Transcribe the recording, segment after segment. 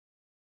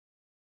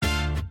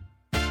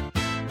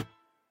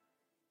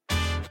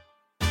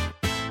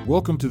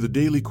Welcome to the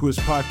Daily Quiz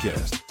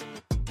Podcast.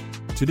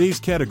 Today's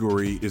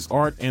category is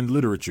Art and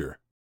Literature.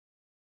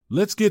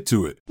 Let's get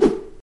to it.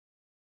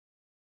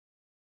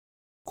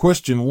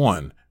 Question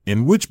 1.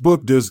 In which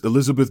book does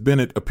Elizabeth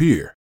Bennet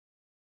appear?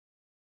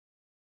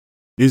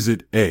 Is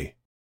it A.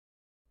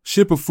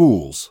 Ship of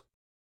Fools,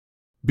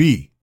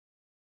 B.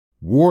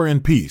 War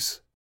and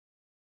Peace,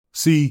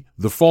 C.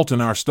 The Fault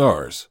in Our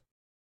Stars,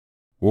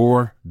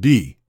 or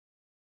D.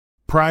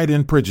 Pride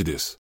and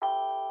Prejudice?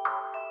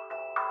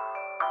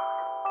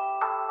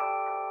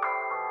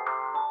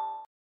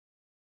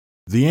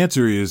 The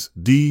answer is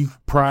D.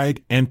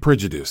 Pride and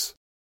Prejudice.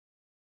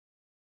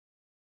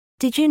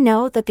 Did you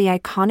know that the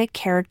iconic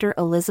character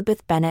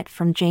Elizabeth Bennet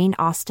from Jane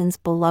Austen's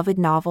beloved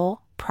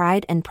novel,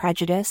 Pride and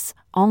Prejudice,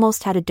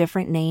 almost had a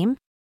different name?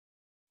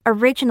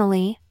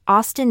 Originally,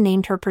 Austen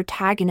named her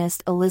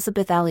protagonist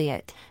Elizabeth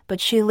Elliot,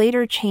 but she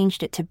later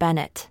changed it to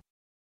Bennet.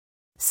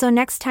 So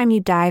next time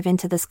you dive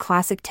into this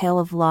classic tale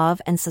of love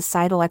and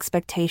societal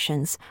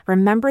expectations,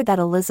 remember that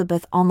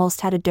Elizabeth almost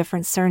had a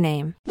different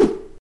surname.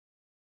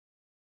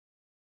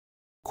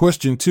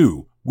 Question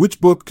 2. Which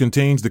book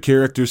contains the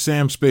character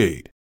Sam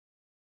Spade?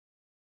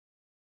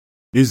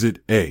 Is it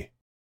A.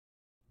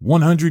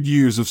 100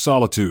 Years of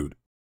Solitude,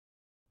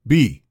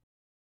 B.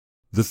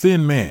 The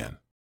Thin Man,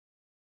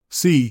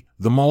 C.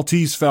 The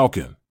Maltese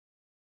Falcon,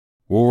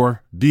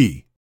 or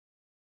D.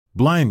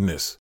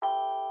 Blindness?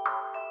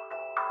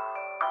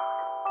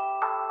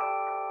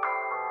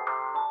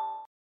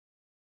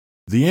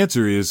 The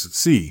answer is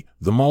C.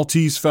 The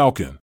Maltese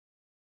Falcon.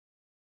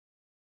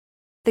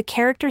 The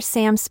character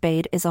Sam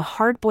Spade is a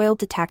hard-boiled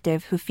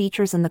detective who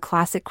features in the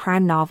classic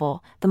crime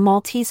novel, The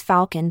Maltese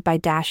Falcon by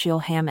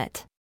Dashiell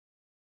Hammett.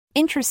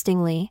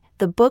 Interestingly,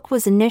 the book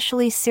was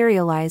initially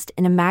serialized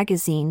in a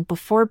magazine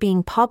before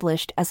being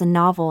published as a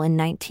novel in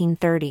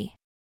 1930.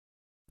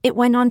 It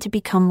went on to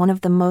become one of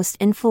the most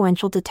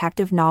influential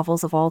detective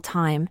novels of all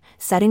time,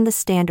 setting the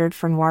standard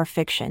for noir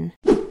fiction.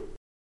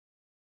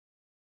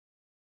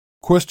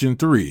 Question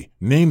 3.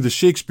 Name the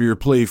Shakespeare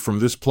play from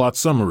this plot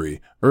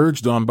summary.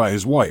 Urged on by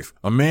his wife,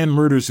 a man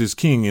murders his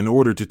king in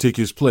order to take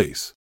his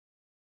place.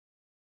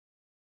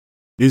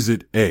 Is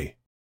it A.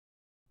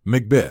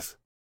 Macbeth,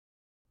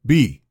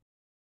 B.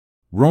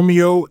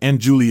 Romeo and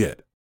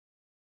Juliet,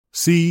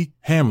 C.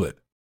 Hamlet,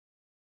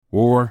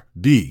 or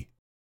D.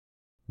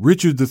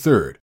 Richard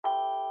III?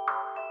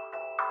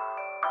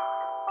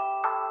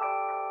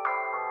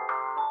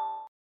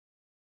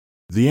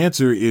 The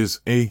answer is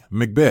A.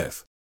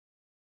 Macbeth.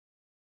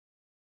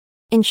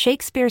 In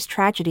Shakespeare's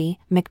tragedy,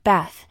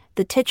 Macbeth,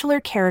 the titular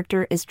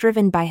character is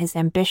driven by his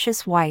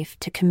ambitious wife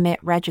to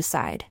commit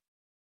regicide.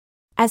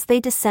 As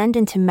they descend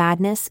into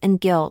madness and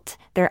guilt,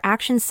 their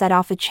actions set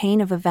off a chain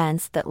of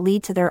events that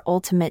lead to their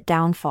ultimate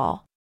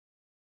downfall.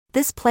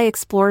 This play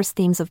explores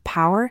themes of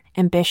power,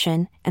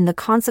 ambition, and the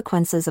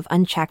consequences of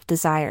unchecked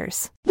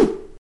desires.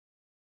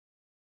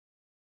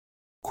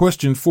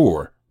 Question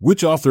 4.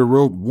 Which author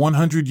wrote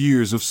 100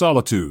 Years of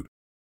Solitude?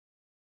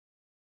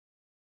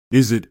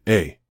 Is it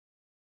A.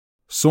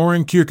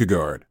 Soren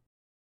Kierkegaard,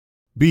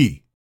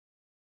 B.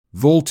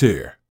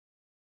 Voltaire,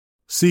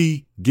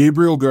 C.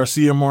 Gabriel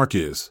Garcia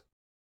Marquez,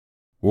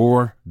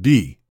 or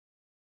D.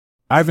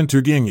 Ivan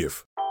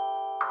Turgenev?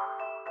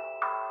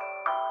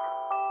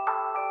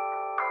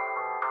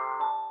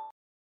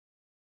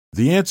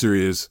 The answer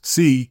is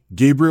C.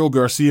 Gabriel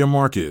Garcia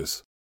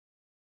Marquez.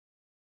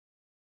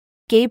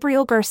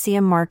 Gabriel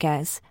Garcia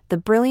Marquez, the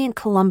brilliant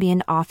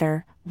Colombian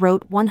author,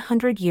 wrote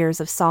 100 Years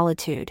of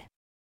Solitude.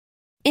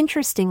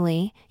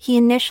 Interestingly, he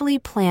initially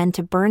planned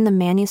to burn the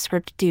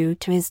manuscript due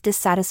to his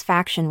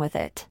dissatisfaction with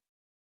it.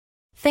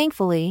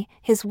 Thankfully,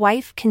 his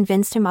wife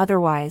convinced him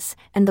otherwise,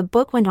 and the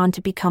book went on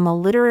to become a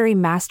literary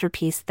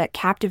masterpiece that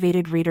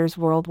captivated readers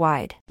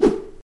worldwide.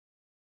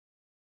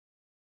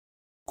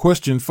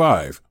 Question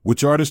 5.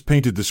 Which artist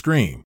painted the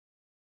Scream?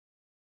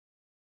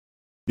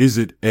 Is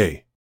it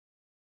A.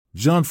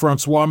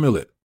 Jean-Francois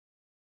Millet,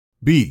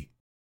 B.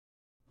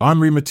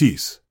 Henri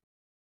Matisse,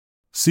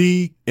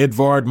 C.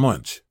 Edvard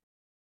Munch,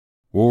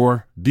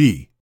 or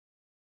D.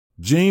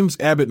 James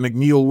Abbott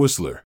McNeill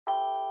Whistler?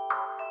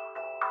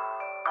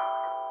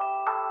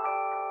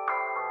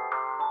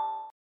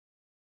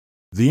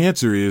 The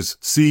answer is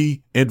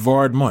C.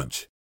 Edvard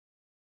Munch.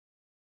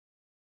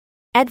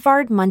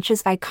 Edvard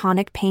Munch's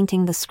iconic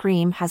painting The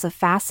Scream has a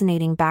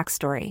fascinating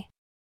backstory.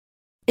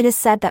 It is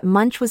said that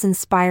Munch was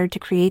inspired to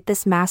create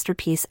this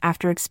masterpiece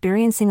after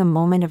experiencing a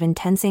moment of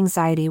intense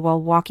anxiety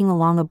while walking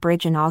along a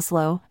bridge in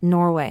Oslo,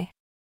 Norway.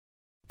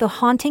 The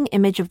haunting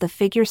image of the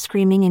figure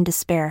screaming in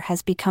despair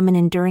has become an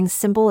enduring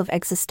symbol of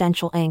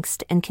existential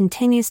angst and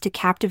continues to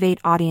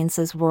captivate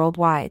audiences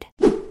worldwide.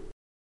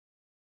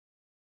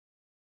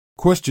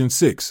 Question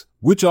 6.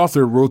 Which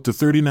author wrote the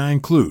 39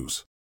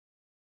 Clues?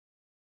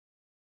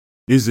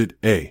 Is it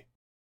A.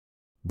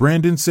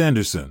 Brandon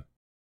Sanderson,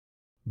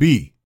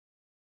 B.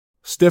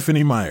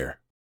 Stephanie Meyer,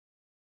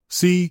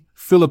 C.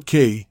 Philip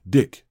K.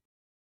 Dick,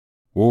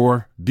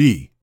 or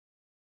D.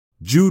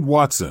 Jude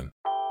Watson?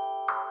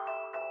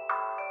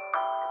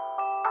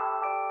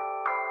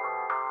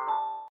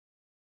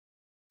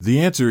 The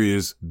answer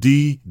is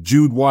D.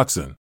 Jude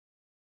Watson.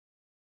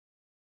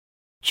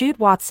 Jude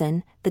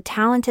Watson, the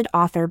talented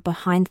author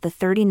behind the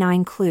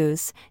 39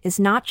 Clues, is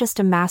not just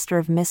a master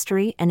of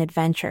mystery and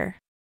adventure.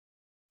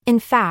 In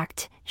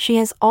fact, she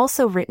has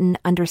also written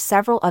under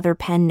several other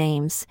pen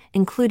names,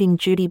 including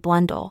Judy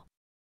Blundell.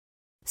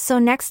 So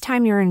next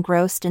time you're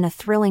engrossed in a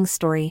thrilling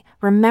story,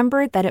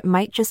 remember that it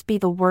might just be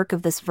the work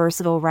of this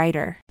versatile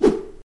writer.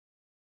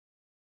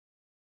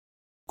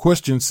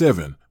 Question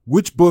 7.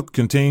 Which book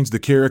contains the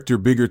character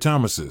Bigger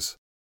Thomases?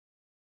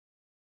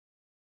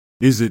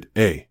 Is it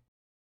A.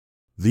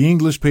 The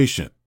English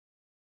Patient,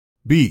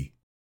 B.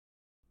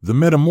 The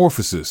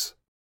Metamorphosis,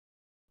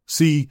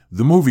 C.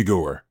 The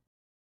Moviegoer,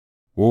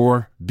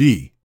 or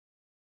D.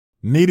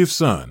 Native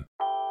Son?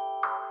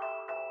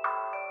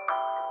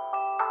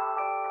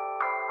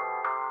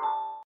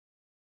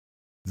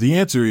 The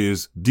answer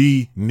is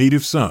D.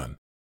 Native Son.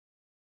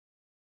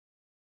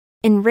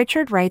 In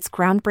Richard Wright's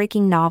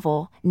groundbreaking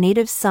novel,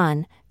 Native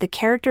Son, the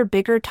character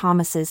Bigger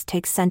Thomases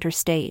takes center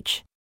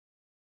stage.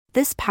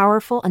 This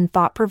powerful and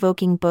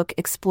thought-provoking book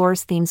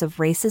explores themes of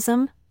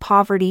racism,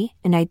 poverty,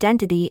 and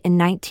identity in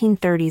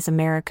 1930s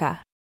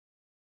America.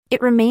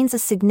 It remains a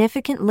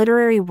significant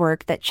literary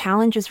work that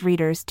challenges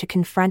readers to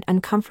confront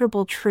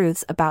uncomfortable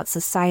truths about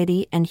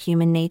society and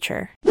human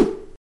nature.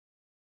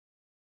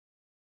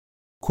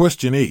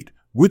 Question 8.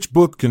 Which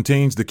book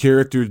contains the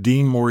character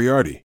Dean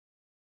Moriarty?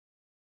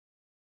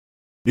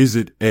 Is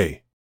it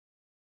A.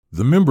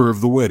 The Member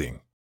of the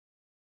Wedding,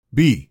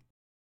 B.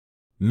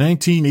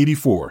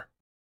 1984,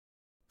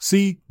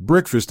 C.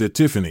 Breakfast at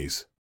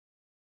Tiffany's,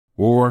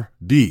 or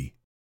D.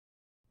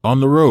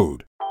 On the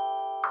Road?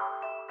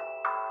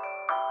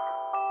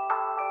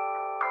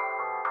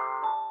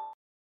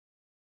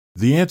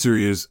 The answer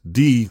is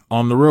D.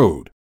 On the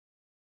Road.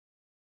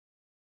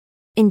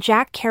 In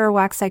Jack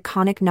Kerouac's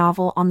iconic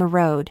novel On the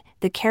Road,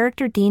 the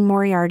character Dean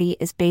Moriarty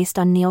is based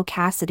on Neil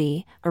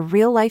Cassidy, a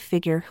real-life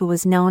figure who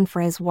was known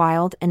for his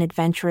wild and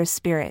adventurous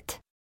spirit.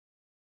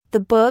 The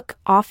book,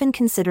 often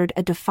considered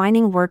a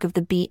defining work of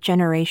the Beat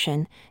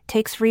generation,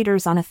 takes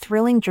readers on a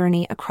thrilling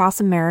journey across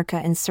America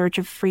in search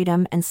of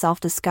freedom and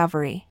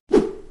self-discovery.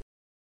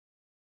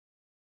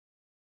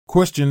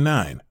 Question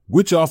 9.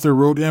 Which author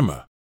wrote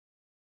Emma?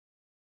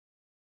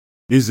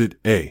 Is it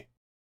A.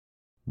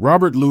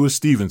 Robert Louis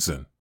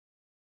Stevenson,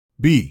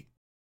 B.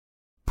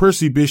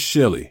 Percy Bysshe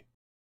Shelley,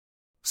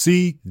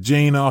 C.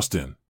 Jane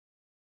Austen,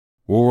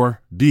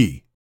 or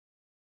D.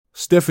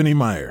 Stephenie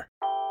Meyer?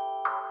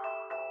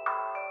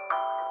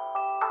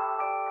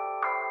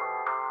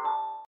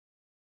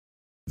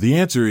 The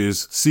answer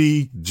is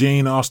C.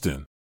 Jane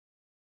Austen.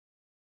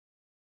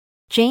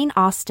 Jane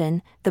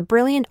Austen, the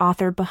brilliant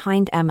author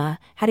behind Emma,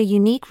 had a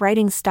unique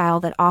writing style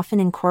that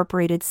often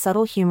incorporated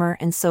subtle humor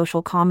and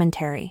social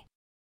commentary.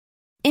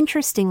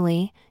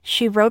 Interestingly,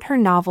 she wrote her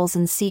novels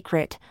in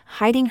secret,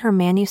 hiding her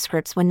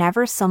manuscripts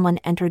whenever someone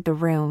entered the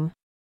room.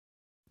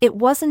 It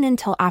wasn't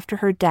until after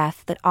her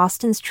death that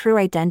Austen's true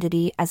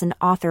identity as an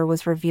author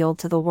was revealed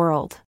to the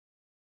world.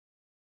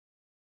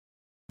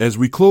 As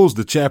we close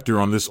the chapter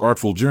on this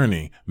artful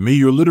journey, may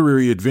your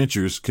literary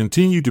adventures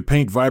continue to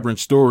paint vibrant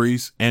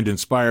stories and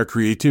inspire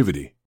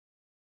creativity.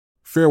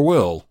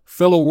 Farewell,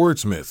 fellow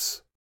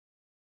wordsmiths.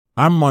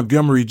 I'm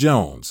Montgomery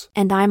Jones.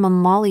 And I'm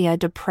Amalia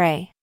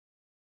Dupre.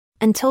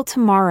 Until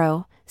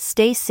tomorrow,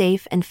 stay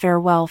safe and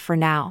farewell for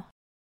now.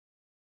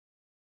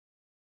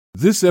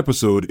 This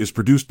episode is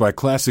produced by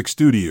Classic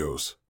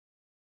Studios.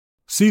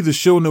 See the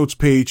show notes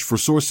page for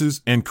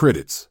sources and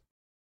credits.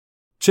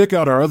 Check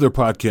out our other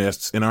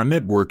podcasts in our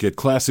network at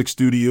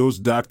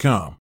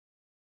classicstudios.com.